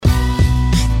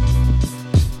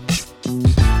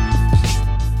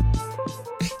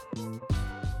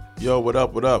Yo, what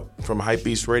up, what up? From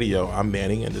Hypebeast Radio, I'm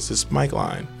Manny, and this is Mic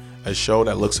Line, a show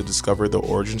that looks to discover the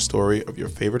origin story of your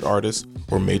favorite artist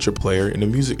or major player in the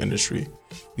music industry.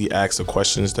 We ask the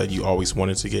questions that you always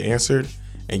wanted to get answered,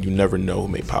 and you never know who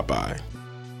may pop by.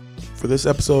 For this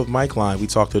episode of Mic Line, we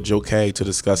talked to Joe K to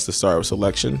discuss the start of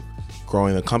Selection,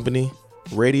 growing the company,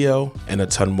 radio, and a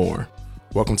ton more.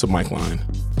 Welcome to Mic Line.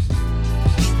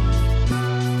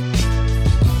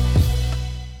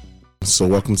 So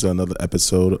welcome to another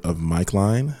episode of Mic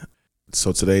Line.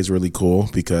 So today's really cool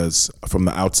because from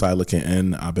the outside looking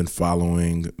in, I've been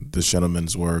following this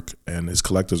gentleman's work and his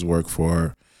collector's work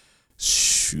for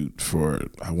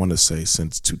I want to say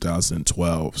since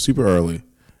 2012, super early.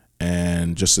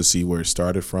 And just to see where it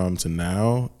started from to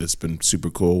now, it's been super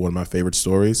cool. One of my favorite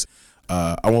stories.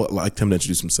 I would like him to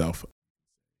introduce himself.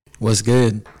 What's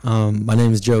good? My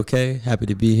name is Joe K. Happy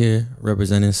to be here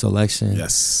representing Selection.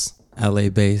 Yes. LA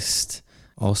based,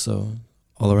 also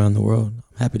all around the world.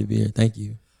 I'm happy to be here. Thank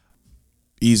you.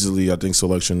 Easily, I think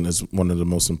Selection is one of the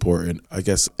most important,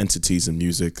 entities in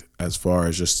music as far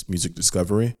as just music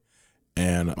discovery.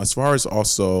 And as far as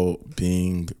also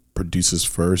being producers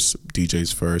first,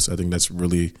 DJs first, I think that's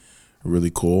really,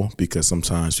 really cool because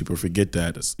sometimes people forget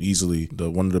that it's easily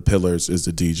one of the pillars is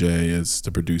the DJ, is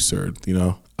the producer, you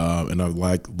know? And I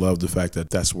love the fact that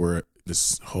that's where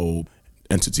this whole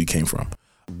entity came from.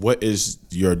 What is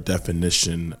your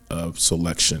definition of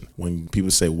Selection? When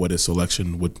people say, what is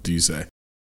Selection, what do you say?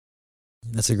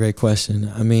 That's a great question.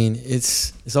 I mean,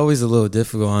 it's always a little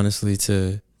difficult, honestly,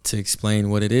 to explain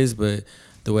what it is, but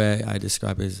the way I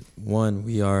describe it is, one,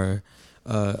 we are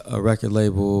a record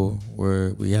label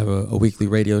where we have a weekly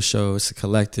radio show. It's a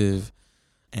collective,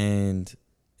 and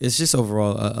it's just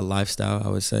overall a lifestyle, I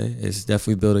would say. It's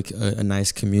definitely built a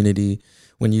nice community.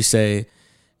 When you say,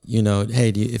 you know, hey,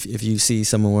 if you see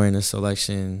someone wearing a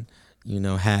Selection, you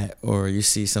know, hat, or you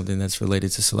see something that's related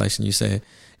to Selection, you say,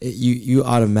 you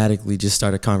automatically just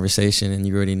start a conversation, and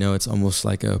you already know it's almost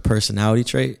like a personality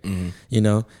trait. Mm-hmm. You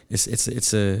know,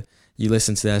 it's you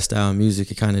listen to that style of music,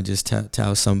 it kind of just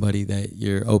tells somebody that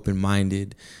you're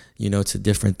open-minded, you know, to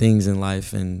different things in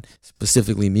life, and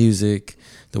specifically music,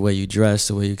 the way you dress,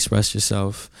 the way you express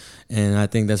yourself. And I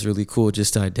think that's really cool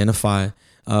just to identify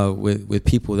with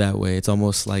people that way. It's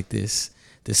almost like this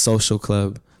social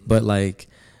club, but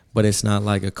it's not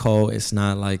like a cult. It's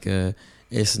not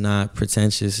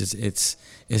pretentious. It's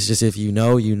just, if you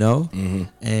know, you know. Mm-hmm.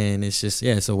 And it's just,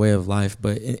 it's a way of life.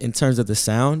 But in terms of the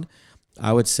sound,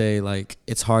 I would say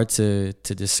it's hard to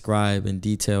describe in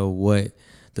detail what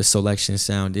the Selection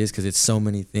sound is, because it's so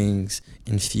many things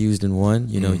infused in one.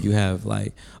 You know, you have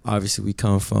obviously we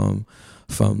come from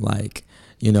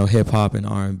you know, hip hop and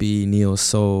R&B, neo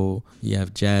soul. You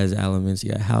have jazz elements,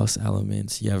 you have house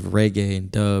elements, you have reggae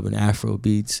and dub and Afro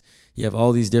beats. You have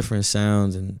all these different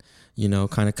sounds, and you know,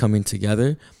 kind of coming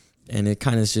together, and it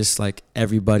kind of is just like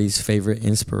everybody's favorite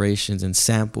inspirations and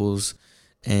samples,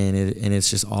 and it's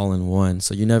just all in one.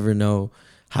 So you never know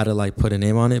how to put a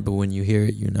name on it, but when you hear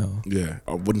it, you know. Yeah,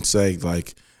 I wouldn't say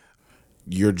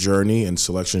your journey and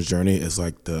Selection's journey is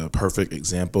the perfect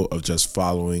example of just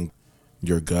following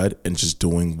your gut and just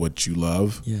doing what you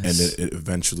love. Yes. And it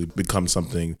eventually becomes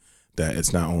something that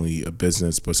it's not only a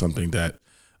business, but something that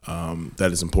that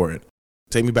is important.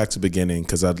 Take me back to the beginning,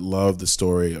 because I love the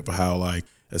story of how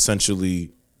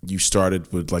essentially you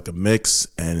started with a mix,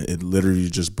 and it literally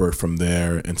just birthed from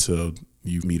there into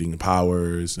you meeting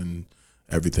Powers and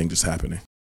everything just happening.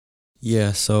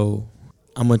 Yeah, so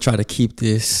I'm going to try to keep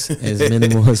this as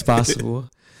minimal as possible.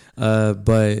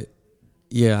 But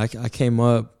yeah, I came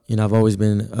up, you know, I've always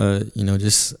been, you know,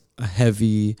 just a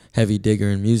heavy digger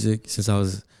in music since I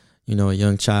was, you know, a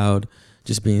young child,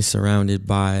 just being surrounded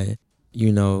by,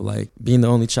 you know, being the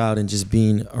only child and just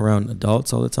being around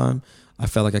adults all the time. I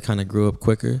felt like I kind of grew up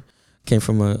quicker. Came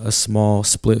from a small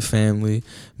split family,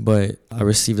 but I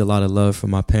received a lot of love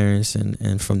from my parents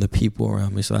and from the people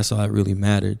around me. So that's all that really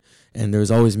mattered. And there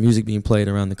was always music being played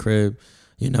around the crib.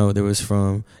 You know, there was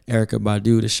from Erykah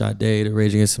Badu to Sade to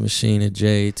Rage Against the Machine to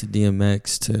Jay to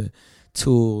DMX to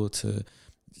Tool to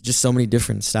just so many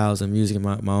different styles of music.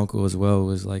 And my uncle as well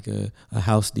was a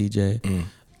house DJ. Mm.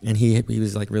 And he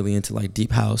was really into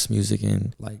deep house music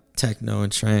and techno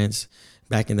and trance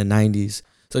back in the 90s.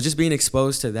 So just being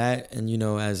exposed to that, and you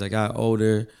know, as I got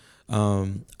older,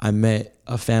 I met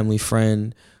a family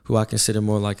friend who I consider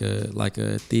more like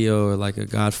a Theo or a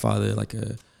godfather, like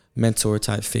a mentor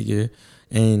type figure.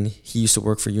 And he used to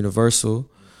work for Universal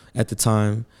at the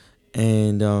time.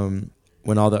 And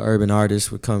when all the urban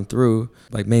artists would come through,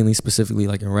 mainly specifically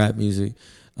in rap music,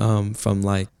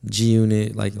 from G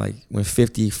Unit, like when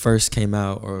 50 first came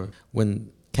out, or when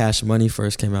Cash Money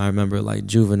first came out, I remember like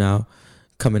Juvenile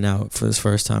coming out for his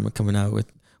first time and coming out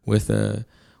with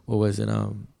what was it?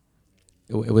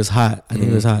 It was Hot. I think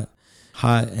it was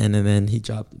Hot, and then he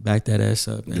dropped Back That Ass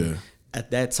Up. And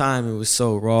at that time, it was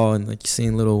so raw, and like you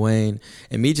seeing Lil Wayne,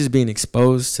 and me just being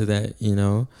exposed to that, you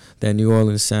know, that New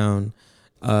Orleans sound.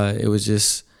 It was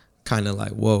just kind of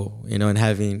like whoa, you know, and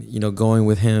having, you know, going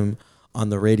with him on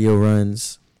the radio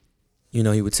runs. You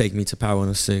know, he would take me to Power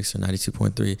 106 or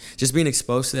 92.3. Just being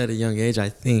exposed to that at a young age, I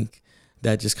think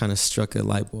that just kind of struck a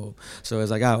light bulb. So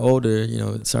as I got older, you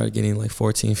know, started getting like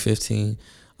 14, 15,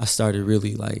 I started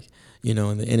really like, you know,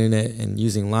 in the internet and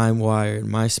using LimeWire and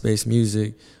MySpace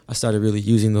Music. I started really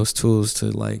using those tools to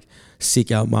like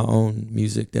seek out my own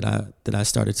music that I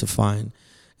started to find,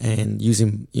 and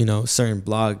using, you know, certain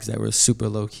blogs that were super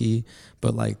low key,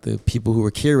 but like the people who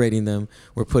were curating them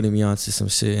were putting me onto some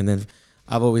shit. And then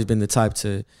I've always been the type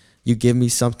to, you give me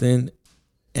something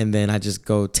and then I just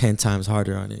go 10 times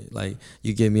harder on it. Like,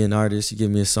 you give me an artist, you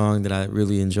give me a song that I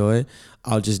really enjoy,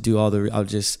 I'll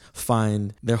just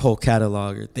find their whole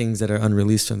catalog or things that are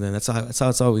unreleased from them. That's how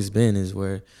it's always been, is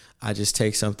where I just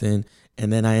take something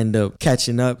and then I end up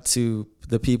catching up to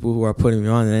the people who are putting me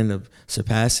on and end up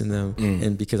surpassing them.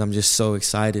 And because I'm just so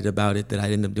excited about it that I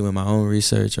end up doing my own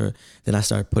research, or then I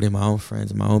start putting my own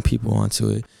friends and my own people onto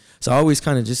it. So I always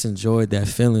kind of just enjoyed that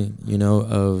feeling, you know,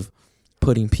 of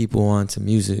putting people onto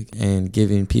music and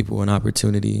giving people an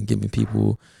opportunity and giving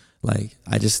people, like,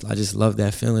 I just love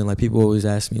that feeling. Like, people always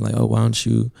ask me like, oh, why don't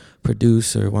you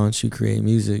produce, or why don't you create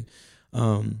music?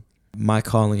 My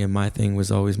calling and my thing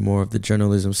was always more of the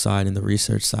journalism side and the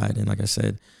research side. And like I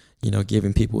said, you know,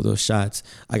 giving people those shots,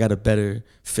 I got a better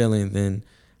feeling than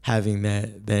having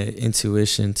that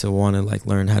intuition to want to like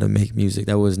learn how to make music.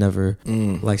 That was never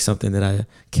like something that I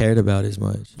cared about as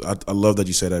much. I love that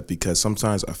you say that, because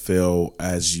sometimes I feel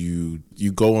as you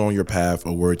go on your path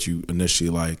or where you initially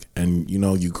like, and you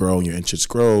know, you grow and your interest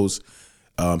grows,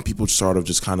 people sort of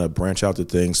just kind of branch out to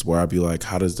things where I'd be like,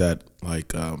 how does that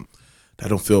like that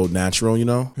don't feel natural, you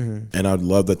know? And I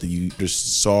love that you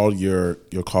just saw your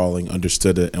calling,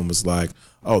 understood it, and was like,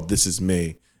 oh, this is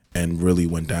me. And really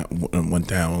went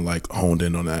down, like honed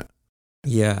in on that.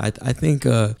 Yeah, I think,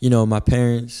 you know, my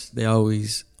parents, they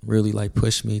always really like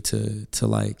pushed me to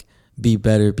like be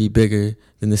better, be bigger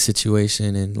than the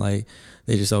situation. And like,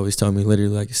 they just always told me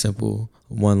literally like a simple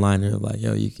one-liner, like,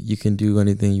 yo, you can do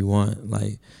anything you want,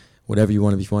 like whatever you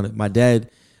want to be.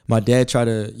 My dad tried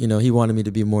to, you know, he wanted me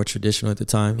to be more traditional at the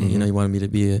time. You know, he wanted me to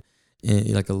be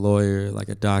like a lawyer, like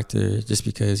a doctor, just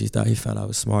because he felt I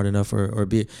was smart enough, or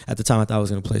be, at the time I thought I was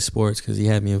going to play sports because he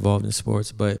had me involved in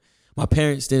sports. But my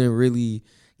parents didn't really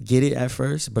get it at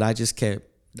first, but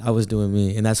I was doing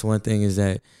me. And that's one thing, is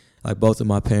that like both of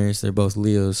my parents, they're both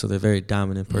Leos, so they're very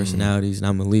dominant personalities, and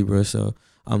I'm a Libra, so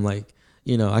I'm like,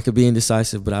 you know, I could be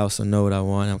indecisive, but I also know what I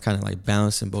want. I'm kind of like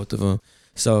balancing both of them.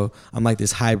 So I'm like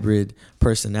this hybrid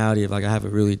personality of like, I have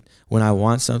when I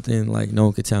want something, like no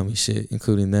one could tell me shit,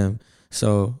 including them.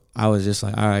 So I was just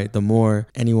like, all right, the more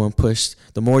you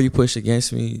push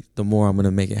against me, the more I'm going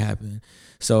to make it happen.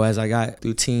 So as I got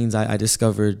through teens, I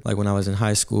discovered, like when I was in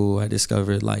high school, I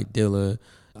discovered like Dilla.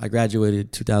 I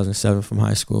graduated 2007 from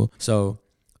high school. So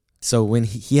when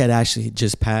he had actually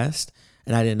just passed,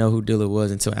 and I didn't know who Dilla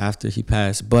was until after he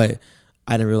passed, but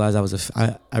I didn't realize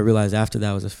I realized after that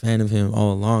I was a fan of him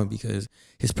all along, because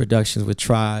his productions with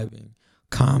Tribe and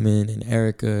Common and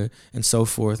Erica and so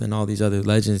forth, and all these other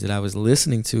legends that I was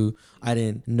listening to, I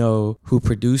didn't know who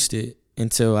produced it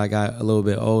until I got a little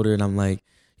bit older. And I'm like,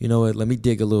 you know what, let me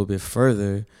dig a little bit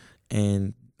further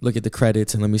and look at the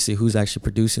credits and let me see who's actually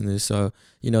producing this. So,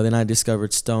 you know, then I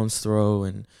discovered Stone's Throw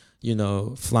and, you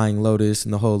know, Flying Lotus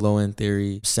and the whole Low End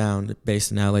Theory sound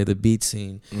based in LA, the beat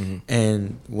scene.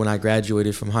 And when I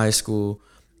graduated from high school,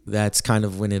 that's kind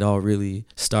of when it all really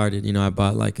started. You know, I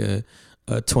bought like a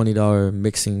 $20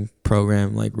 mixing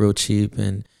program, like real cheap,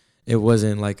 and it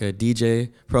wasn't like a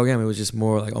DJ program. It was just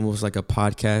more like almost like a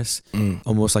podcast,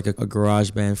 almost like a garage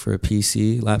band for a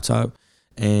PC laptop.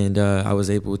 And I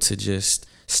was able to just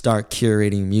start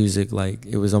curating music. Like,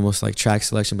 it was almost like track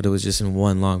selection, but it was just in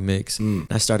one long mix. And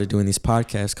I started doing these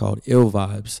podcasts called Ill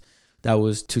Vibes. That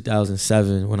was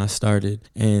 2007 when I started.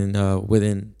 And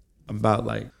within about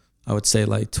like, I would say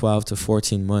like 12 to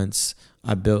 14 months,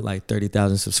 I built like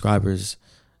 30,000 subscribers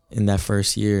in that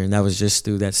first year. And that was just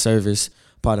through that service,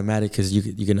 Podomatic, because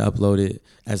you can upload it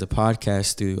as a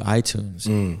podcast through iTunes.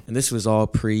 And this was all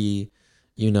pre,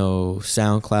 you know,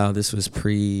 SoundCloud. This was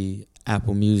pre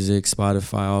Apple Music,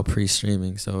 Spotify, all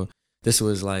pre-streaming. So this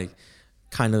was like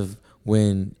kind of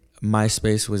when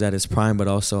MySpace was at its prime, but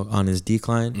also on its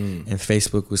decline, and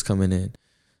Facebook was coming in.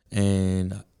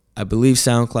 And I believe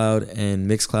SoundCloud and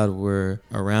Mixcloud were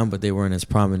around, but they weren't as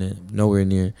prominent, nowhere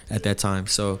near at that time.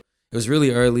 So it was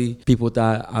really early. People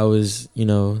thought I was,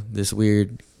 this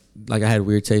weird, like I had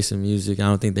weird taste in music. I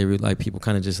don't think they really, like, people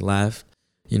kind of just laughed.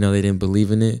 They didn't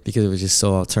believe in it because it was just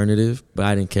so alternative. But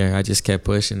I didn't care. I just kept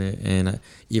pushing it. And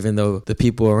even though the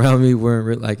people around me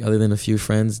weren't, like, other than a few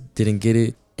friends, didn't get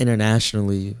it,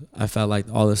 internationally, I felt like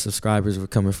all the subscribers were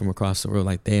coming from across the world,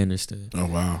 like they understood. Oh,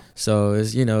 wow. So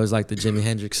it's like the Jimi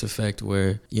Hendrix effect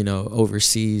where,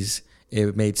 overseas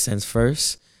it made sense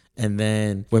first. And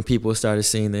then when people started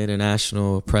seeing the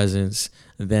international presence,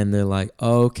 then they're like,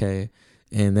 oh, okay.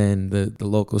 And then the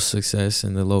local success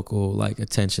and the local, like,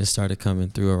 attention started coming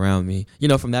through around me.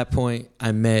 From that point,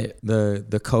 I met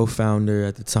the co-founder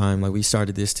at the time. Like, we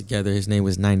started this together. His name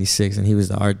was 96, and he was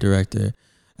the art director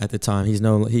at the time.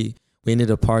 We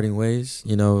ended up parting ways,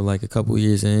 like a couple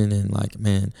years in, and, like,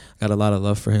 man, I got a lot of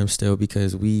love for him still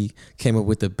because we came up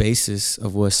with the basis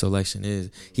of what Soulection is.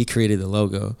 He created the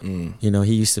logo.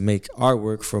 He used to make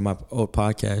artwork for my old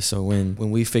podcast. So when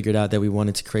we figured out that we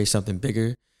wanted to create something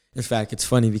bigger, in fact, it's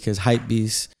funny because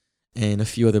Hypebeast and a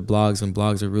few other blogs, when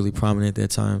blogs were really prominent at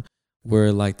that time,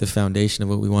 were like the foundation of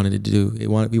what we wanted to do.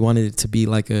 We wanted it to be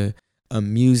like a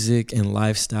music and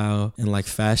lifestyle and, like,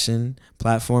 fashion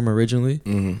platform originally,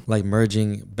 like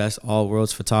merging best all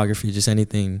worlds photography, just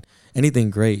anything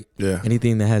great,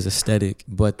 anything that has aesthetic.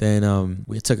 But then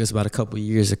it took us about a couple of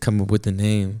years to come up with the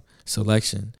name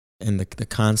Soulection and the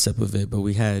concept of it. But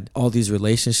we had all these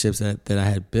relationships that I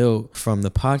had built from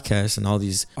the podcast and all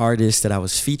these artists that I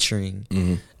was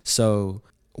featuring. So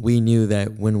we knew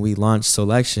that when we launched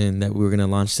Soulection, that we were going to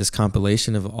launch this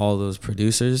compilation of all those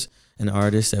producers and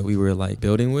artists that we were, like,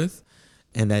 building with,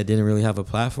 and that didn't really have a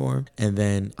platform. And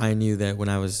then I knew that when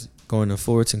I was going to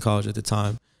Fullerton College at the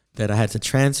time, that I had to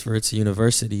transfer to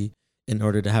university in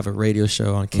order to have a radio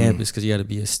show on campus, because you had to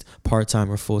be a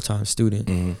part-time or full-time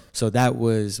student. So that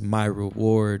was my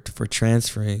reward for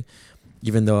transferring.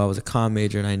 Even though I was a comm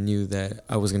major and I knew that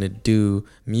I was going to do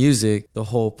music, the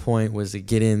whole point was to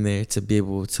get in there to be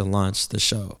able to launch the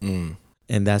show.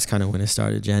 And that's kind of when it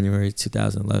started. January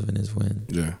 2011 is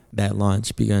when that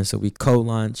launch began. So we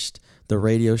co-launched the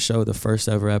radio show, the first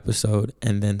ever episode,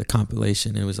 and then the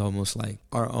compilation. It was almost like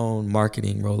our own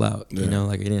marketing rollout.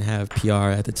 Like, we didn't have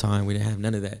PR at the time. We didn't have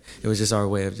none of that. It was just our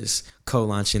way of just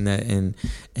co-launching that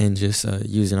and just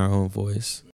using our own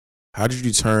voice. How did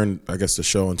you turn, I guess, the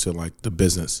show into, like, the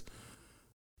business?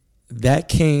 That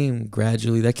came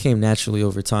gradually. That came naturally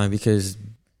over time because,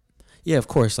 yeah, of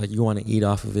course, like, you want to eat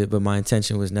off of it, but my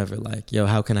intention was never like, yo,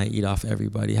 how can I eat off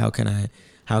everybody? How can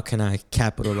I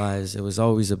capitalize? It was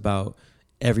always about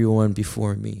everyone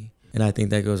before me. And I think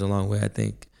that goes a long way. I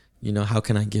think, how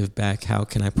can I give back? How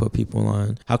can I put people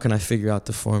on? How can I figure out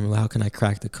the formula? How can I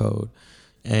crack the code?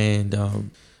 And,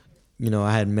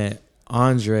 I had met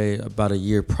Andre about a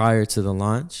year prior to the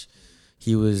launch.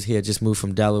 He had just moved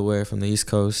from Delaware, from the East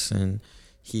Coast, and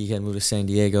he had moved to San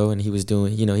Diego, and he was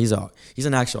doing, he's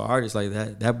an actual artist. Like,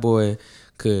 that boy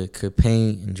could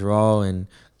paint and draw, and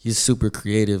he's super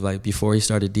creative. Like, before he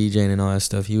started DJing and all that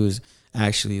stuff, he was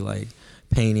actually, like,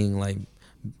 painting, like,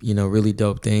 really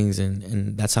dope things.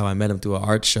 And that's how I met him, through an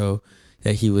art show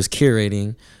that he was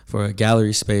curating for a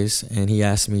gallery space. And he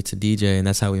asked me to DJ, and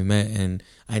that's how we met. And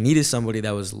I needed somebody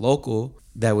that was local,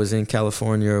 that was in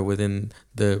California or within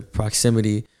the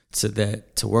proximity to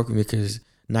work with me, because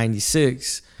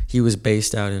 96, he was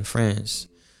based out in France.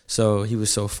 So he was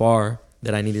so far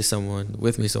that I needed someone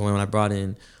with me. So when I brought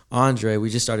in Andre, we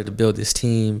just started to build this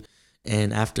team.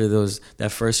 And after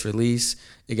that first release,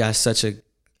 it got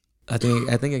I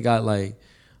think it got, like,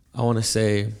 I want to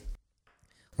say,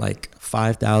 like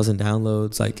 5,000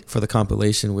 downloads, like, for the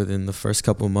compilation within the first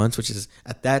couple of months, which is,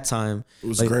 at that time, it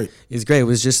was, like, great. It was great. It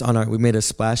was just we made a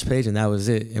splash page, and that was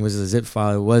it. It was a zip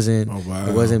file. It wasn't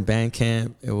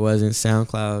Bandcamp. It wasn't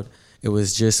SoundCloud. It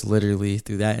was just literally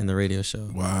through that and the radio show.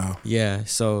 Wow. Yeah.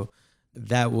 So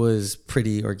that was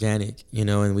pretty organic,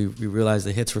 and we realized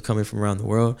the hits were coming from around the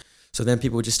world. So then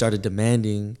people just started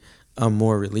demanding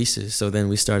more releases. So then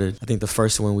we started, I think the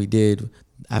first one we did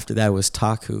after that was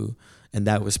Taku. And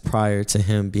that was prior to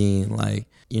him being, like,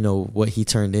 what he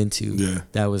turned into. Yeah.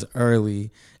 That was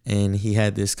early. And he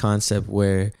had this concept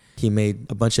where he made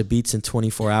a bunch of beats in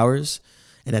 24 hours.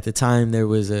 And at the time, there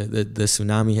was the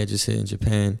tsunami had just hit in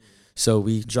Japan. So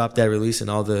we dropped that release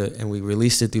and we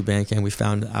released it through Bandcamp. We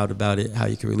found out about it, how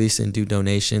you could release it and do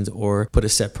donations or put a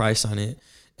set price on it.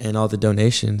 And all the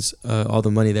donations, all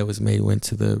the money that was made went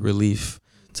to the relief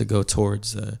to go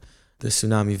towards the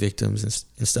tsunami victims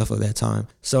and stuff of that time.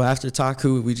 So after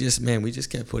Taku, we just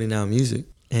kept putting out music.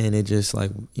 And it just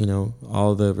like, you know,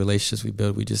 all the relationships we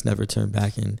built, we just never turned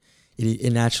back. And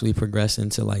it naturally progressed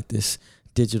into like this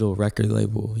digital record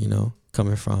label, you know,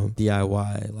 coming from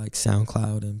DIY, like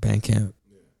SoundCloud and Bandcamp.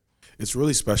 It's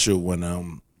really special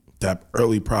when that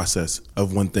early process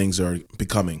of when things are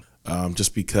becoming,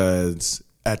 just because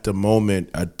at the moment,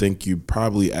 I think you're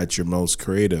probably at your most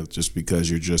creative just because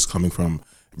you're just coming from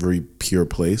a very pure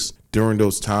place. During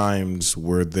those times,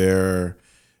 were there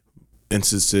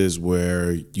instances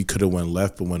where you could have went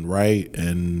left but went right,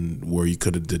 and where you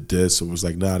could have did this and was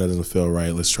like, nah, that doesn't feel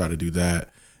right, let's try to do that?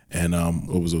 And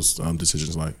what was those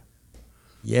decisions like?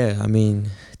 Yeah, I mean,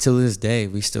 till this day,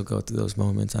 we still go through those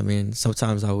moments. I mean,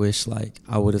 sometimes I wish like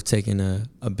I would have taken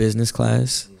a business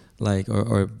class, like,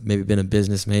 or maybe been a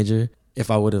business major if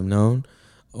I would have known,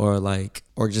 or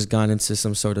just gone into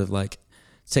some sort of like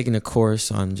taking a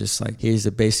course on just like, here's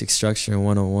the basic structure in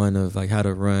 101 of like how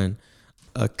to run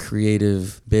a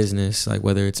creative business, like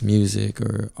whether it's music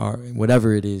or art,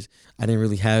 whatever it is. I didn't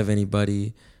really have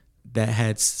anybody that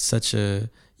had such a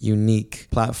unique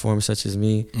platform such as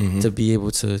me to be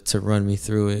able to run me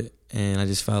through it. And I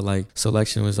just felt like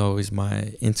Selection was always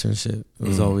my internship. It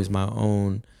was always my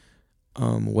own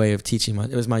way of teaching.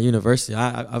 It was my university.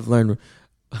 I've learned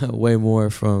way more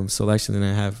from Selection than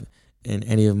I have in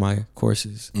any of my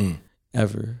courses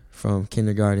ever, from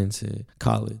kindergarten to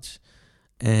college.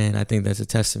 And I think that's a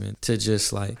testament to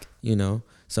just like, you know,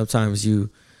 sometimes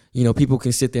you know, people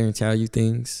can sit there and tell you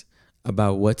things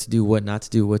about what to do, what not to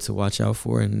do, what to watch out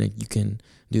for, and you can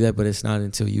do that, but it's not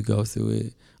until you go through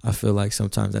it. I feel like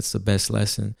sometimes that's the best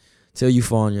lesson, till you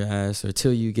fall on your ass or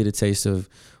till you get a taste of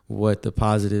what the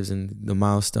positives and the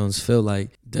milestones feel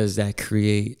like. Does that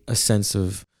create a sense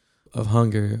of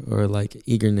hunger or like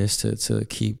eagerness to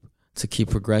keep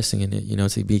progressing in it, you know,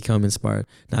 to become inspired?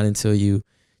 Not until you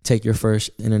take your first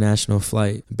international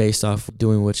flight based off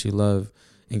doing what you love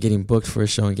and getting booked for a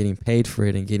show and getting paid for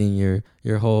it and getting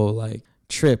your whole like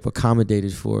trip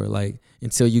accommodated for, like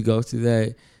until you go through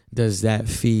that, does that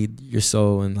feed your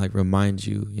soul and like remind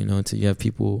you, you know, until you have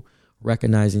people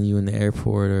recognizing you in the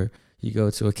airport, or you go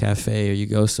to a cafe or you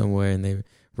go somewhere and they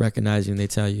recognize you and they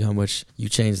tell you how much you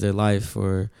changed their life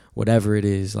or whatever it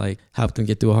is, like help them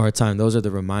get through a hard time. Those are the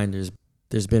reminders.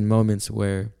 There's been moments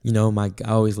where, you know, I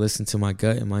always listen to my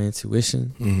gut and my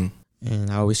intuition,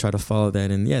 and I always try to follow that.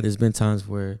 And yeah, there's been times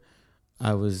where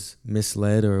I was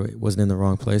misled or it wasn't in the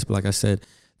wrong place. But like I said,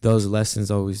 those lessons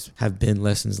always have been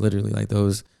lessons, literally. Like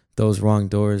those wrong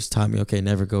doors taught me, okay,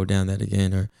 never go down that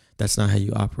again, or that's not how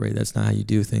you operate. That's not how you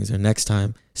do things. Or next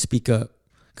time, speak up,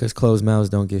 because closed mouths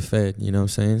don't get fed. You know what I'm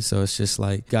saying? So it's just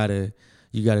like,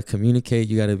 you gotta communicate.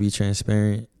 You gotta be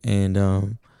transparent.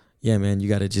 And yeah, man, you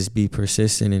gotta just be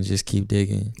persistent and just keep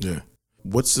digging. Yeah.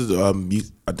 What's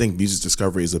the, I think music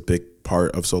discovery is a big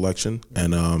part of Selection,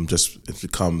 and just it's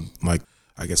become like,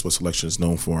 I guess, what Selection is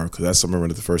known for. Because I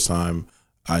remember the first time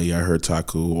I heard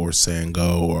Taku or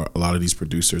Sango or a lot of these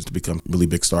producers to become really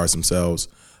big stars themselves.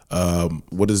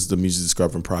 What is the music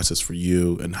discovery process for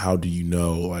you, and how do you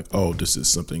know, like, oh, this is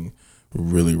something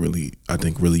really, really, I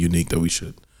think, really unique that we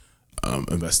should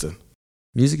invest in?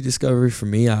 Music discovery for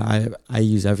me, I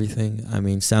use everything. I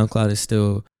mean, SoundCloud is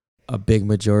still a big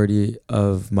majority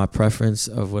of my preference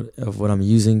of what I'm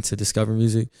using to discover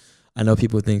music. I know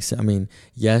people think, I mean,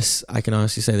 yes, I can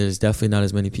honestly say there's definitely not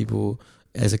as many people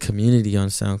as a community on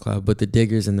SoundCloud, but the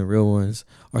diggers and the real ones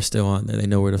are still on there. They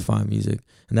know where to find music,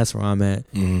 and that's where I'm at,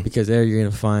 because there you're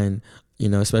gonna find, you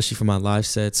know, especially for my live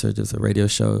sets or just a radio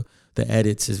show, the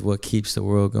edits is what keeps the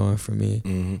world going for me.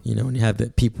 You know, when you have the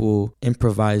people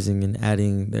improvising and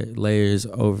adding their layers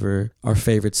over our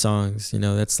favorite songs, you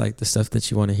know, that's like the stuff that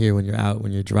you want to hear when you're out,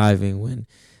 when you're driving, when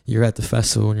you're at the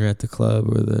festival, when you're at the club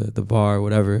or the bar or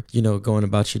whatever, you know, going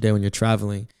about your day when you're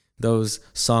traveling. Those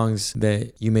songs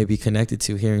that you may be connected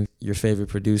to, hearing your favorite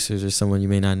producers or someone you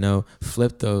may not know,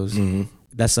 flip those.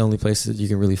 That's the only place that you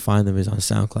can really find them is on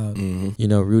SoundCloud, you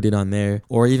know, rooted on there,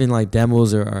 or even like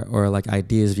demos or like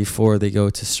ideas before they go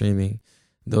to streaming.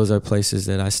 Those are places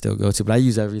that I still go to, but I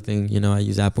use everything. You know, I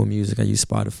use Apple Music, I use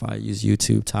Spotify, I use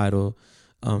YouTube, Tidal,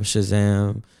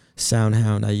 Shazam,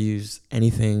 SoundHound. I use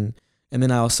anything. And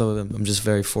then I'm just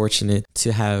very fortunate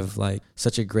to have like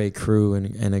such a great crew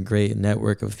and a great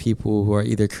network of people who are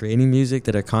either creating music,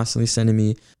 that are constantly sending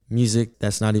me music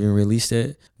that's not even released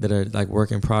yet, that are like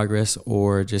work in progress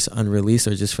or just unreleased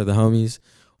or just for the homies,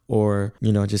 or,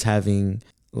 you know, just having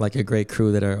like a great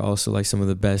crew that are also like some of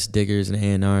the best diggers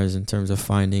and A&Rs in terms of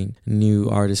finding new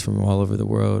artists from all over the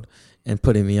world and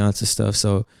putting me onto stuff.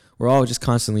 So we're all just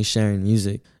constantly sharing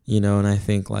music, you know, and I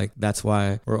think like that's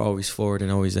why we're always forward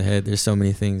and always ahead. There's so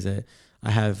many things that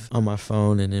I have on my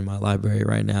phone and in my library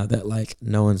right now that like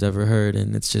no one's ever heard.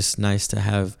 And it's just nice to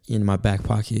have in my back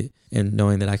pocket and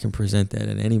knowing that I can present that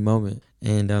at any moment.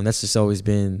 And that's just always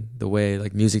been the way,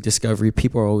 like music discovery.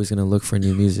 People are always going to look for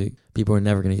new music. People are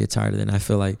never going to get tired of it. And I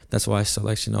feel like that's why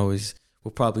Selection always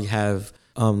will probably have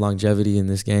longevity in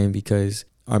this game, because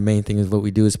our main thing is what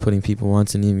we do is putting people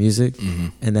onto new music,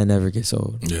 and that never gets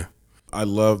old. Yeah. I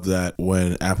love that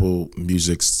when Apple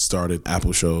Music started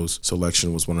Apple shows,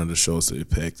 Selection was one of the shows that they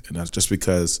picked. And that's just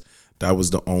because that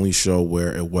was the only show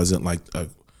where it wasn't like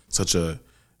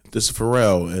this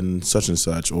Pharrell and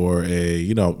such, or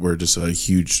we're just a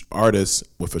huge artist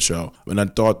with a show. And I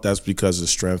thought that's because of the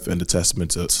strength and the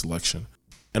testament to Selection.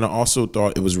 And I also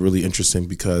thought it was really interesting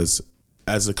because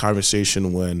as a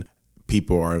conversation when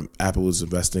Apple is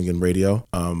investing in radio,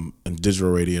 and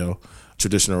digital radio,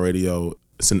 traditional radio,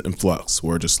 it's an influx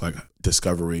where just like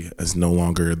discovery is no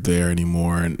longer there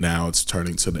anymore. And now it's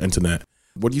turning to the internet.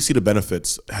 What do you see the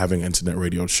benefits having an internet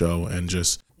radio show, and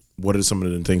just what are some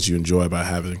of the things you enjoy about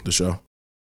having the show?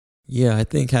 Yeah, I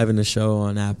think having the show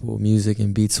on Apple Music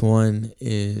and Beats One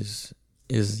is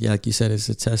like you said, it's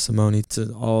a testimony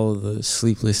to all the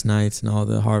sleepless nights and all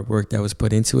the hard work that was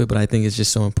put into it. But I think it's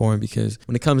just so important because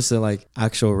when it comes to like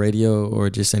actual radio or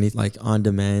just any like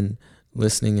on-demand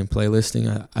listening and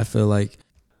playlisting, I feel like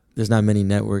there's not many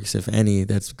networks, if any,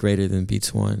 that's greater than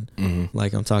Beats One.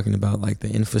 Like I'm talking about like the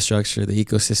infrastructure, the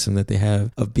ecosystem that they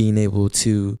have of being able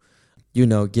to,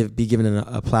 be given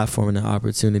a platform and an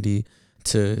opportunity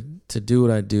to do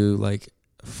what I do, like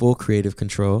full creative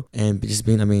control, and just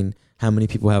being, how many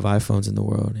people have iPhones in the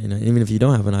world? And even if you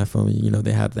don't have an iPhone,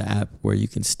 they have the app where you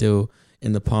can still,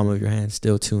 in the palm of your hand,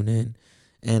 still tune in.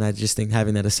 And I just think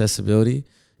having that accessibility,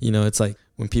 it's like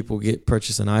when people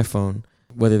purchase an iPhone,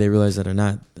 whether they realize that or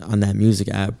not, on that music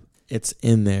app, it's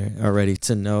in there already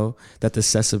to know that the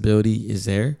accessibility is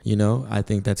there. I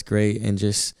think that's great. And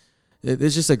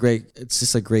it's just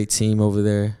a great team over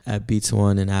there at Beats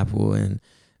One and Apple, and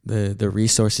the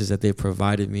resources that they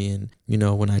provided me. And,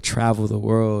 when I travel the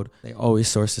world, they always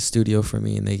source a studio for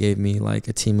me, and they gave me like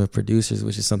a team of producers,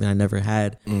 which is something I never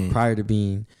had prior to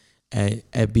being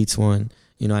at Beats One.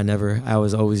 I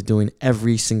was always doing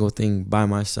every single thing by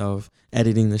myself,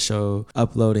 editing the show,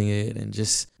 uploading it, and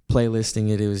just playlisting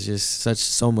it. It was just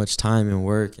so much time and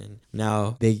work. And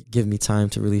now they give me time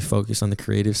to really focus on the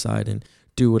creative side and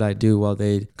do what I do while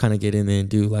they kind of get in there and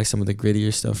do like some of the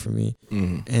grittier stuff for me.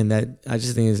 And that I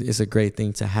just think is a great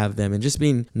thing to have them, and just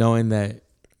knowing that,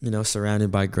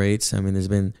 surrounded by greats. There's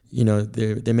been,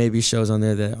 there may be shows on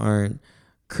there that aren't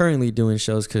currently doing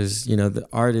shows because, the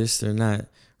artists are not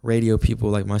radio people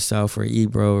like myself or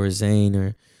Ebro or Zane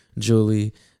or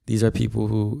Julie. These are people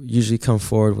who usually come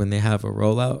forward when they have a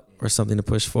rollout or something to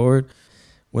push forward.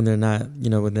 When they're not,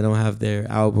 when they don't have their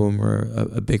album or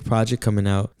a big project coming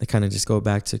out, they kind of just go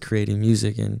back to creating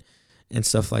music and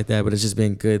stuff like that. But it's just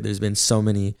been good. There's been so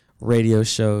many radio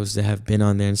shows that have been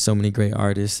on there and so many great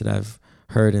artists that I've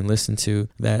heard and listened to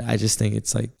that I just think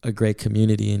it's like a great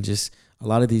community. And just a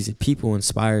lot of these people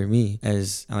inspire me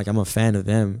as like I'm a fan of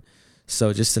them.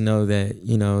 So just to know that,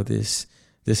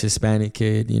 this Hispanic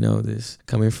kid, this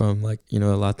coming from like, a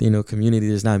Latino community,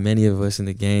 there's not many of us in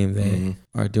the game that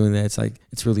are doing that. It's like,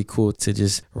 it's really cool to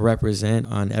just represent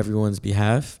on everyone's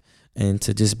behalf, and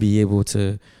to just be able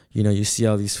to, you see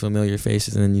all these familiar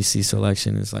faces and then you see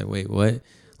Selection. It's like, wait, what?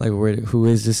 Like, who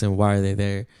is this and why are they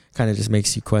there? Kind of just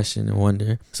makes you question and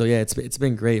wonder. So yeah, it's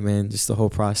been great, man. Just the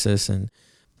whole process. And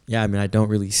yeah, I don't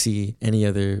really see any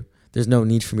other, there's no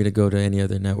need for me to go to any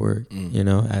other network,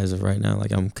 as of right now.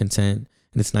 Like I'm content.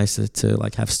 And it's nice to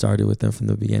like have started with them from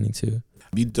the beginning too.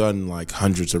 You've done like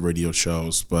hundreds of radio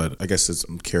shows, but I guess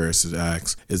I'm curious to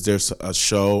ask, is there a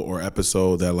show or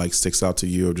episode that like sticks out to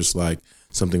you, or just like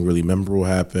something really memorable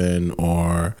happened,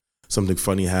 or something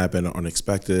funny happened, or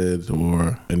unexpected,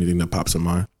 or anything that pops in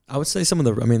mind? I would say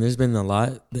there's been a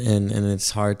lot, and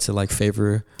it's hard to like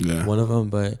favor one of them,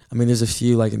 but there's a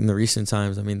few like in the recent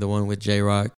times. The one with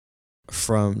J-Rock,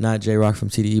 from not J-Rock from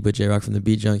TDE, but J-Rock from the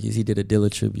Beat Junkies, he did a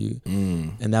Dilla tribute.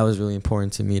 And that was really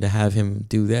important to me to have him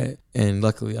do that. And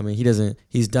luckily,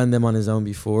 he's done them on his own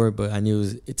before, but I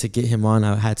knew to get him on,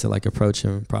 I had to like approach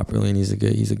him properly, and he's a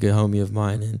good homie of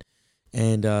mine.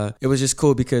 And it was just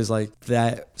cool because like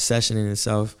that session in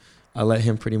itself, I let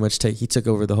him pretty much he took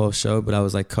over the whole show, but I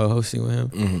was like co-hosting with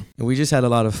him. And we just had a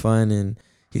lot of fun, and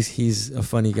he's a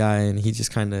funny guy, and he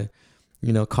just kind of,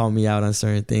 call me out on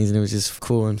certain things, and it was just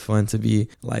cool and fun to be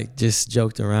like just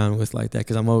joked around with like that,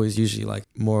 because I'm always usually like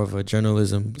more of a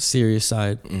journalism serious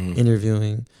side,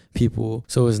 interviewing people,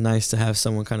 so it was nice to have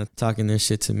someone kind of talking their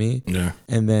shit to me.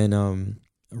 And then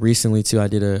recently too, I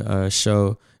did a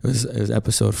show. It was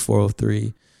episode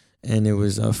 403, and it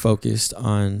was focused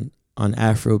on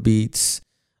Afro beats,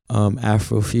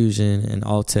 Afro fusion, and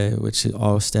Alte, which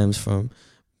all stems from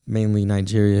mainly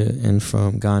Nigeria and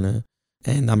from Ghana.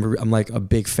 And I'm like a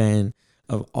big fan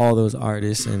of all those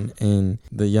artists and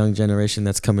the young generation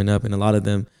that's coming up, and a lot of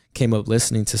them came up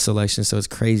listening to Selection. So it's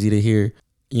crazy to hear,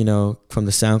 from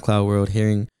the SoundCloud world,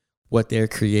 hearing what they're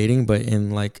creating, but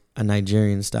in like a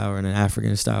Nigerian style or in an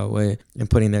African style way, and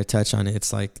putting their touch on it.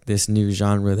 It's like this new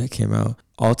genre that came out.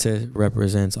 Alte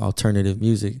represents alternative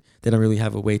music. They don't really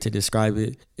have a way to describe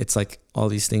it. It's like all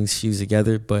these things fused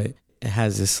together, but it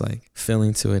has this like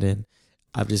feeling to it. And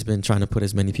I've just been trying to put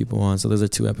as many people on. So those are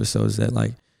 2 episodes that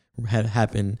like had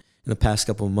happened in the past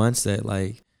couple of months that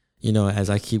like, as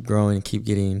I keep growing and keep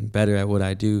getting better at what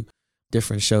I do,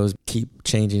 different shows keep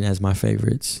changing as my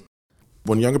favorites.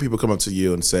 When younger people come up to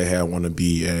you and say, hey, I want to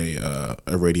be a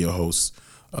radio host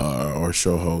or a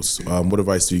show host, what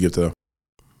advice do you give to them?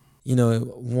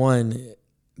 One,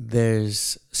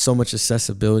 there's so much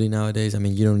accessibility nowadays. I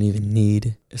mean, you don't even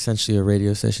need essentially a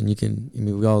radio station.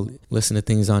 We all listen to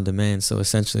things on demand. So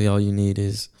essentially all you need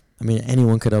is,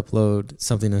 anyone could upload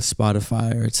something to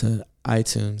Spotify or to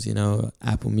iTunes,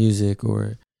 Apple Music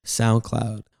or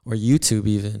SoundCloud or YouTube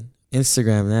even.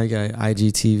 Instagram, now you got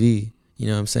IGTV. You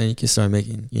know what I'm saying? You can start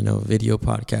making, video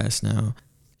podcasts now.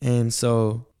 And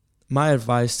so my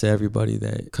advice to everybody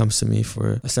that comes to me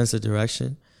for a sense of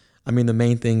direction, the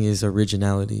main thing is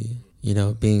originality,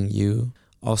 being you.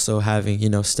 Also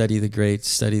having, study the greats,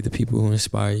 study the people who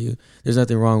inspire you. There's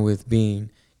nothing wrong with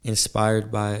being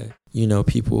inspired by,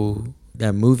 people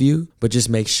that move you, but just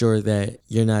make sure that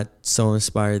you're not so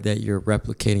inspired that you're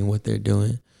replicating what they're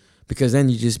doing, because then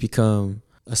you just become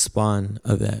a spawn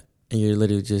of that. And you're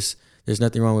literally just, there's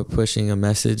nothing wrong with pushing a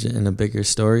message and a bigger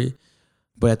story.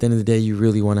 But at the end of the day, you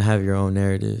really want to have your own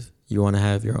narrative. You want to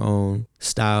have your own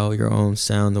style, your own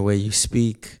sound, the way you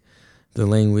speak, the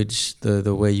language,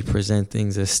 the way you present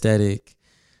things, aesthetic,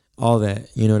 all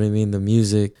that. You know what I mean? The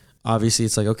music. Obviously,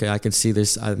 it's like, okay, I can see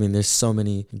this. There's so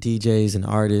many DJs and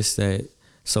artists that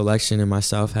Selection and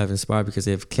myself have inspired, because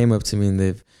they've came up to me and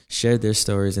they've shared their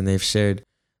stories and they've shared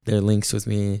their links with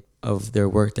me of their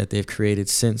work that they've created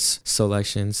since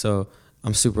Selection. So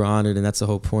I'm super honored, and that's the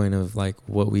whole point of like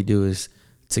what we do, is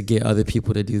to get other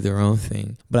people to do their own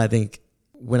thing. But I think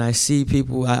when I see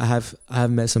people, I have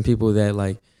met some people that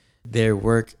like their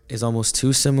work is almost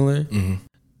too similar,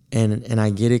 and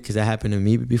I get it because that happened to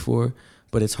me before.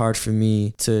 But it's hard for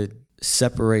me to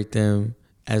separate them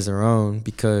as their own,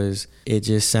 because it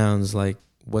just sounds like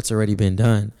what's already been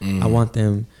done. I want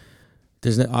them.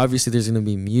 Obviously there's gonna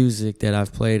be music that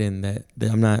I've played and that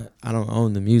I don't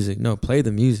own the music. No, play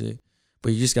the music,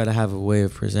 but you just gotta have a way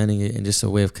of presenting it and just a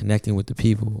way of connecting with the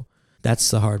people. That's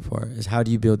the hard part, is how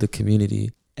do you build the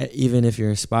community? Even if you're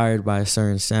inspired by a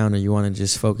certain sound or you want to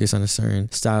just focus on a certain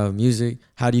style of music,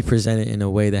 how do you present it in a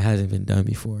way that hasn't been done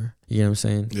before? You know what I'm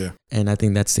saying? Yeah. And I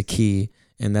think that's the key.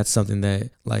 And that's something that,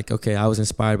 like, okay, I was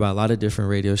inspired by a lot of different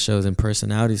radio shows and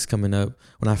personalities coming up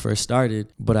when I first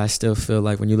started, but I still feel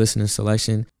like when you listen to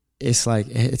Selection, it's like,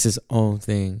 it's its own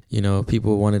thing.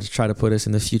 People wanted to try to put us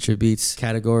in the future beats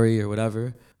category or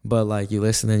whatever, but like you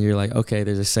listen and you're like, okay,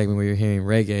 there's a segment where you're hearing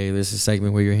reggae, there's a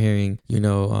segment where you're hearing,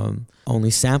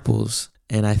 only samples.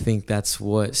 And I think that's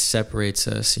what separates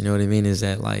us, you know what I mean, is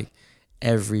that like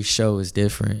every show is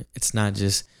different. It's not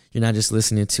just, you're not just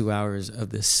listening to 2 hours of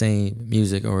the same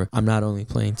music, or I'm not only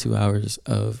playing 2 hours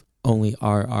of only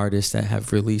our artists that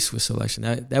have released with Selection.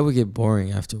 That would get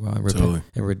boring after a while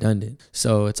and redundant.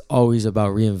 So it's always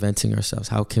about reinventing ourselves.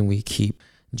 How can we keep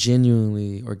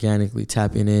genuinely, organically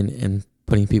tapping in and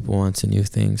putting people onto new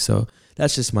things? So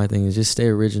that's just my thing, is just stay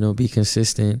original, be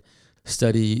consistent,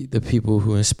 study the people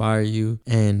who inspire you,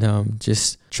 and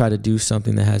just try to do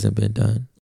something that hasn't been done.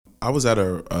 I was at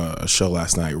a show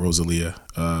last night, Rosalia.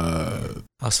 I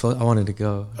wanted to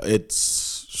go.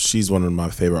 She's one of my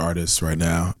favorite artists right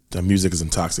now. The music is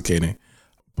intoxicating.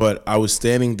 But I was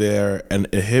standing there and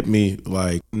it hit me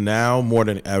like, now more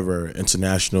than ever,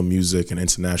 international music and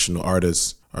international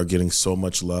artists are getting so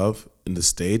much love in the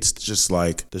States. Just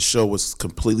like the show was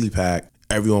completely packed.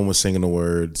 Everyone was singing the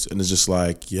words, and it's just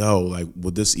like, yo, like,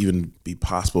 would this even be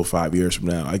possible 5 years from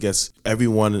now? I guess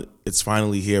everyone, it's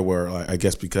finally here where, like, I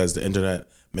guess because the internet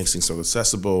makes things so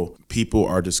accessible, people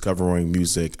are discovering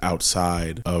music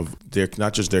outside of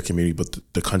not just their community, but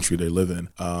the country they live in.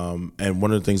 And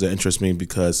one of the things that interests me,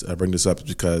 because I bring this up, is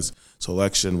because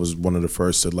Selection was one of the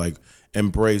first to like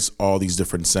embrace all these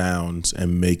different sounds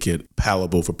and make it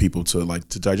palatable for people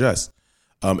to digest.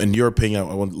 In your opinion,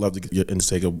 I would love to get your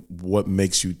intake of what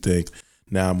makes you think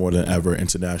now more than ever,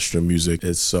 international music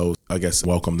is so, I guess,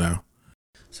 welcome now?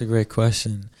 It's a great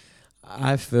question.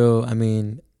 I feel, I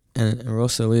mean, and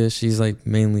Rosalia, she's like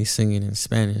mainly singing in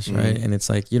Spanish, right? And it's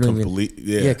like you don't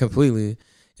completely,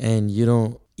 and you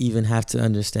don't even have to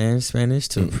understand Spanish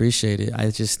to appreciate it.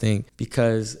 I just think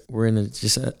because we're in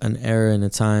an era and a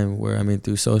time where, I mean,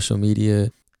 through social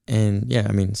media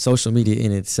and social media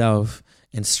in itself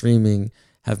and streaming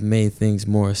have made things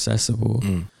more accessible.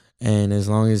 And as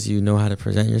long as you know how to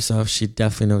present yourself, she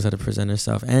definitely knows how to present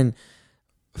herself. And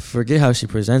forget how she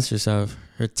presents herself,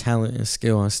 her talent and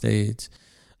skill on stage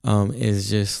is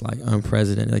just like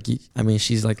unprecedented. Like,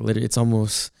 she's like literally, it's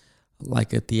almost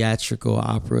like a theatrical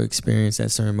opera experience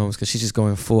at certain moments because she's just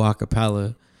going full a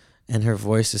cappella and her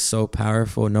voice is so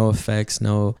powerful, no effects,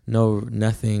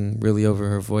 nothing really over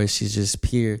her voice. She's just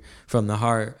pure from the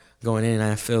heart going in. And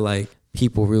I feel like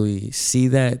people really see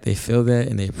that, they feel that,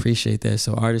 and they appreciate that.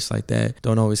 So artists like that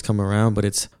don't always come around, but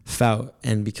it's felt.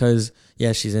 And because,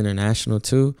 she's international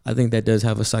too, I think that does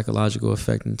have a psychological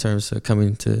effect in terms of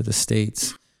coming to the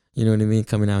States. You know what I mean?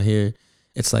 Coming out here,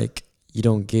 it's like you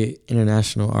don't get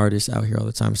international artists out here all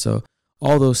the time. So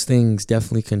all those things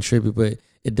definitely contribute, but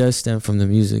it does stem from the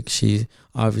music. She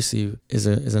obviously is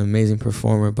an amazing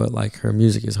performer, but like her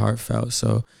music is heartfelt.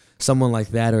 So someone like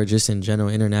that, or just in general,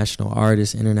 international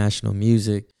artists, international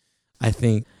music, I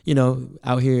think,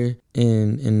 out here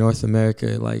in North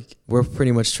America, like we're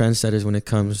pretty much trendsetters when it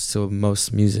comes to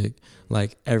most music.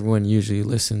 Like everyone usually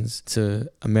listens to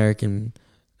American,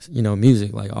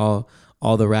 music, like all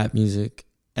the rap music,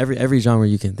 every genre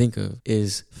you can think of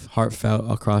is heartfelt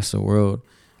across the world,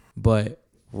 but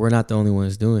we're not the only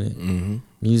ones doing it.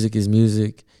 Music is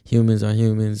music. Humans are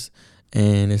humans.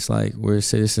 And it's like we're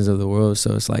citizens of the world.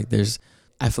 So it's like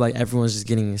I feel like everyone's just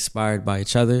getting inspired by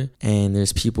each other. And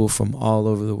there's people from all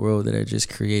over the world that are just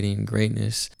creating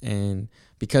greatness. And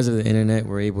because of the internet,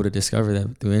 we're able to discover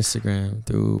that through Instagram,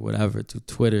 through whatever, through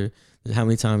Twitter. How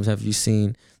many times have you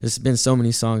seen, there's been so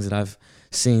many songs that I've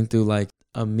seen through like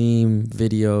a meme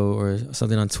video or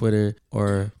something on Twitter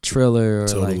or Triller or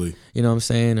totally. Like, you know what I'm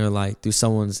saying? Or like through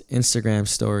someone's Instagram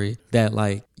story that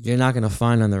like you're not going to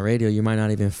find on the radio. You might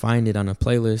not even find it on a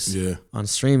playlist on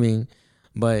streaming,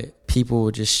 but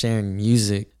people just sharing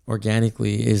music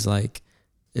organically is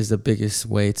the biggest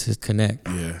way to connect.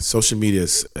 Yeah. Social media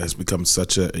has become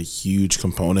such a huge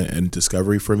component in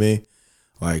discovery for me.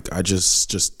 Like I just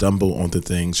stumble onto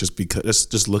things just because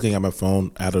just looking at my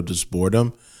phone out of just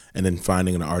boredom. And then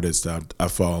finding an artist that I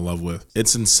fall in love with.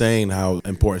 It's insane how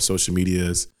important social media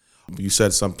is. You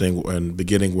said something in the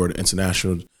beginning where the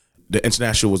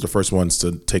international was the first ones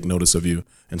to take notice of you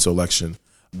in selection.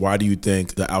 Why do you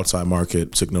think the outside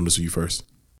market took notice of you first?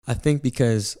 I think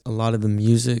because a lot of the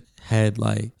music had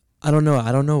like, I don't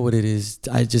know what it is.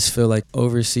 I just feel like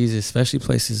overseas, especially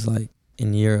places like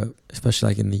in Europe, especially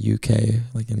like in the UK,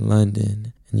 like in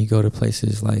London, and you go to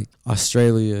places like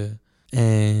Australia,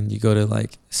 and you go to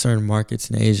like certain markets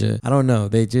in Asia, I don't know,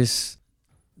 they're just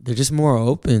more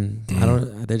open.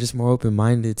 They're just more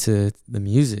open-minded to the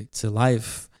music, to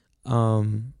life.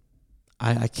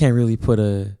 I can't really put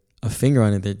a finger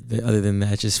on it other than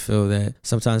that. I just feel that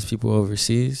sometimes people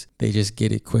overseas, they just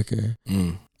get it quicker.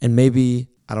 And maybe,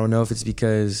 I don't know if it's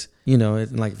because,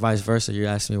 like vice versa, you're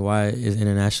asking me why is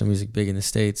international music big in the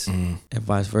States, and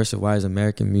vice versa, why is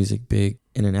American music big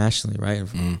internationally, right?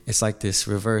 It's like this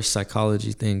reverse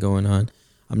psychology thing going on.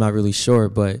 I'm not really sure,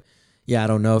 but I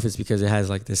don't know if it's because it has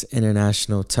like this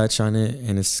international touch on it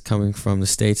and it's coming from the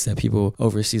States that people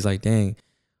overseas like, dang,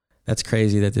 that's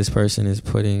crazy that this person is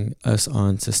putting us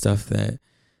on to stuff that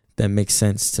makes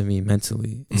sense to me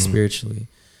mentally and spiritually.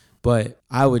 But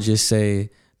I would just say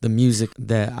the music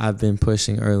that I've been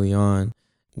pushing early on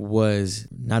was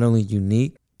not only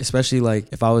unique, especially like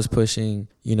if I was pushing,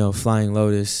 Flying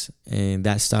Lotus and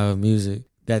that style of music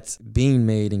that's being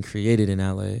made and created in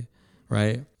LA,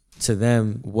 right? To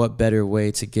them, what better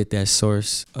way to get that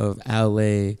source of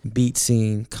LA beat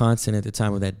scene content at the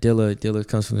time with that Dilla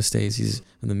comes from the States. He's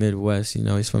from the Midwest,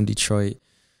 he's from Detroit.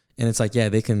 And it's like,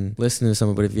 they can listen to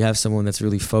someone, but if you have someone that's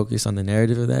really focused on the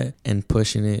narrative of that and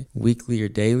pushing it weekly or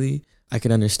daily, I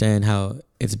can understand how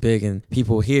it's big. And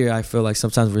people here, I feel like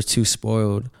sometimes we're too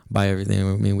spoiled by everything.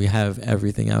 I mean, we have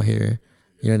everything out here.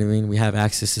 You know what I mean? We have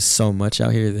access to so much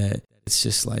out here that it's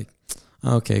just like,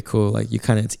 okay, cool. Like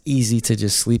it's easy to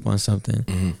just sleep on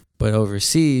something. But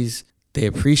overseas, they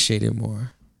appreciate it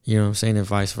more. You know what I'm saying? And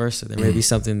vice versa. There may be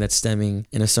something that's stemming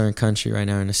in a certain country right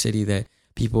now in a city that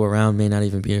people around may not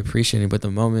even be appreciating. But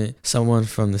the moment someone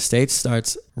from the States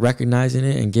starts recognizing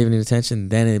it and giving it attention,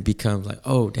 then it becomes like,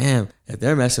 oh, damn, if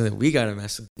they're messing with it, we got to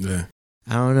mess with it. Yeah.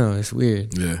 I don't know. It's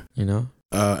weird. Yeah.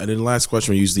 And then the last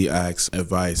question, we usually ask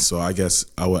advice. So I guess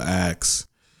I would ask,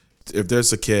 if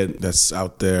there's a kid that's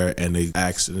out there and they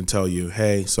ask and tell you,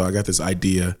 hey, so I got this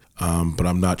idea, but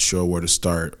I'm not sure where to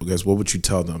start, I guess what would you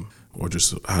tell them? Or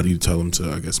just how do you tell them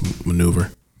to, I guess,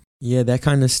 maneuver? Yeah, that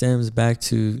kind of stems back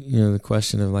to, the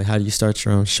question of like, how do you start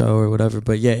your own show or whatever.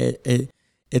 But yeah,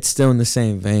 it's still in the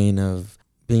same vein of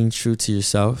being true to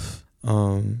yourself.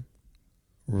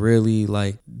 Really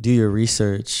like do your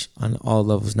research on all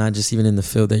levels, not just even in the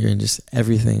field that you're in, just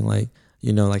everything. Like,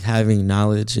 like having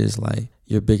knowledge is like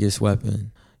your biggest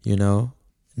weapon,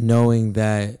 knowing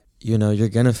that, you're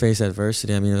going to face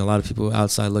adversity. I mean, a lot of people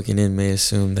outside looking in may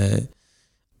assume that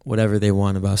whatever they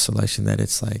want about selection, that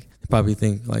it's like, they probably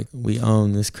think like we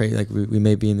own this crazy, like we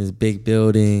may be in this big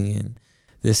building and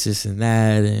this and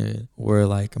that, and we're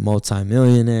like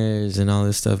multi-millionaires and all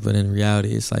this stuff. But in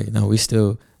reality, it's like, no,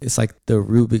 it's like the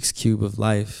Rubik's Cube of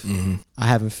life. Mm-hmm. I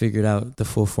haven't figured out the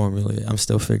full formula yet. I'm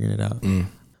still figuring it out.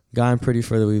 Gotten pretty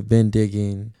further. We've been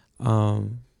digging.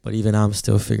 But even I'm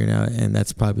still figuring it out. And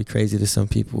that's probably crazy to some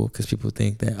people because people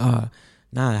think that,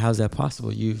 nah, how's that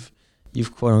possible? You've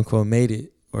quote unquote made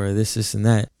it, or this and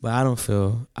that. But I don't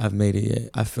feel I've made it yet.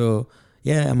 I feel,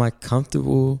 yeah, am I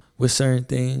comfortable with certain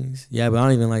things? Yeah, but I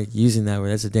don't even like using that word.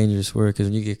 That's a dangerous word because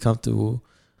when you get comfortable,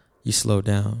 you slow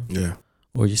down. Yeah.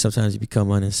 Or sometimes you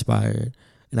become uninspired.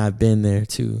 And I've been there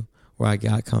too, where I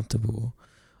got comfortable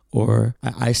or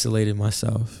I isolated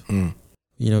myself.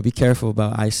 Be careful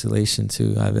about isolation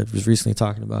too. I was recently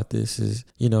talking about this is,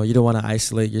 you don't want to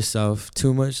isolate yourself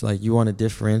too much. Like you want to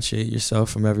differentiate yourself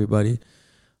from everybody,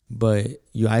 but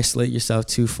you isolate yourself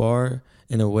too far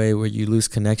in a way where you lose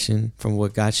connection from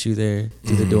what got you there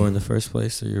through the door in the first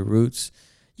place, or your roots.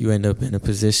 You end up in a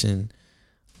position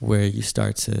where you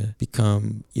start to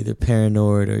become either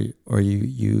paranoid or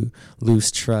you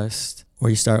lose trust, or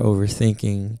you start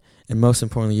overthinking. And most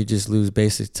importantly, you just lose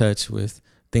basic touch with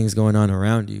things going on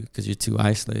around you because you're too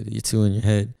isolated, you're too in your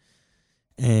head.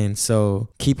 And so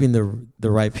keeping the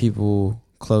right people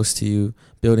close to you,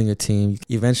 building a team.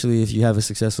 Eventually, if you have a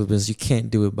successful business, you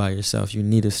can't do it by yourself. You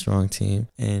need a strong team,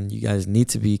 and you guys need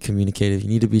to be communicative. You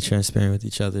need to be transparent with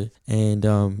each other.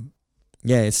 And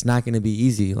it's not going to be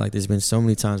easy. Like there's been so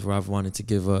many times where I've wanted to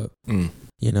give up,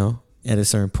 at a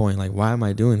certain point. Like, why am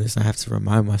I doing this? I have to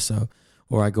remind myself.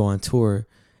 Or I go on tour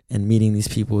and meeting these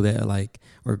people that like,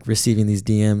 or receiving these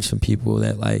DMs from people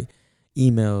that like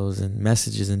emails and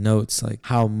messages and notes, like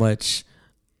how much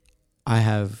I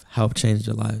have helped change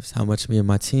their lives, how much me and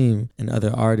my team and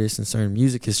other artists and certain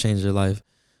music has changed their life,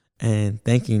 and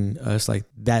thanking us. Like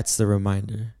that's the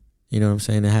reminder. You know what I'm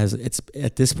saying? It's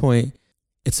at this point,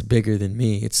 it's bigger than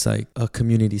me. It's like a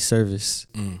community service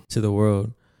to the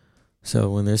world.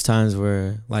 So when there's times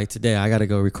where like today, I got to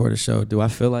go record a show. Do I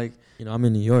feel like, I'm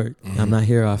in New York. I'm not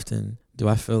here often. Do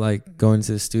I feel like going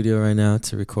to the studio right now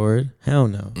to record? Hell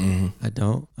no. I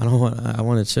don't. I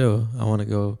want to chill. I want to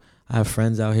go. I have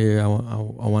friends out here. I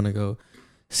want to go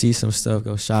see some stuff,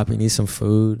 go shopping, eat some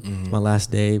food. It's my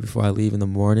last day before I leave in the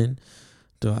morning.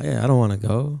 I don't want to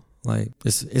go. Like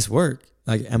it's work.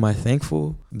 Like, am I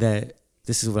thankful that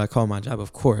this is what I call my job?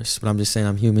 Of course. But I'm just saying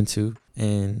I'm human too.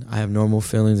 And I have normal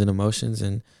feelings and emotions.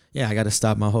 And yeah, I got to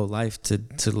stop my whole life to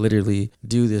literally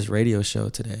do this radio show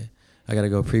today. I got to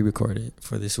go pre-record it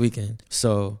for this weekend.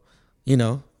 So,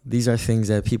 these are things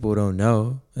that people don't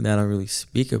know and that I don't really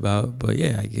speak about. But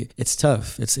yeah, it's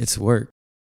tough. It's work.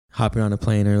 Hopping on a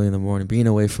plane early in the morning, being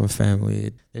away from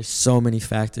family. There's so many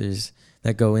factors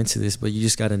that go into this, but you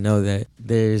just got to know that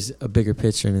there's a bigger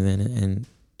picture. And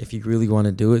if you really want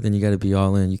to do it, then you got to be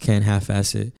all in. You can't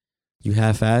half-ass it. You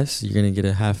half-ass, you're going to get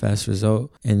a half-ass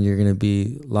result, and you're going to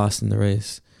be lost in the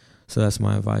race. So that's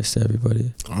my advice to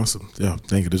everybody. Awesome. Yeah,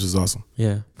 thank you. This is awesome.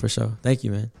 Yeah, for sure. Thank you,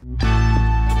 man.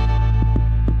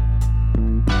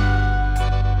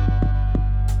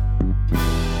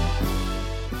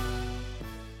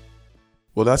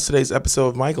 Well, that's today's episode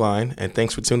of Mic Line, and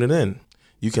thanks for tuning in.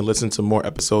 You can listen to more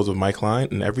episodes of Mic Line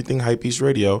and everything Hypebeast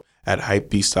Radio at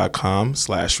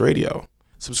hypebeast.com/radio.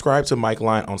 Subscribe to Mic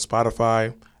Line on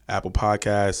Spotify, Apple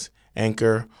Podcasts,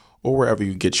 Anchor, or wherever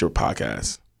you get your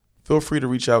podcasts. Feel free to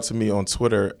reach out to me on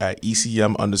Twitter at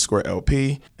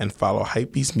ECM_LP and follow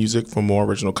Hypebeast Music for more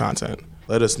original content.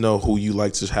 Let us know who you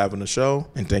like to have on the show,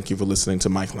 and thank you for listening to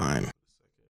Mic Line.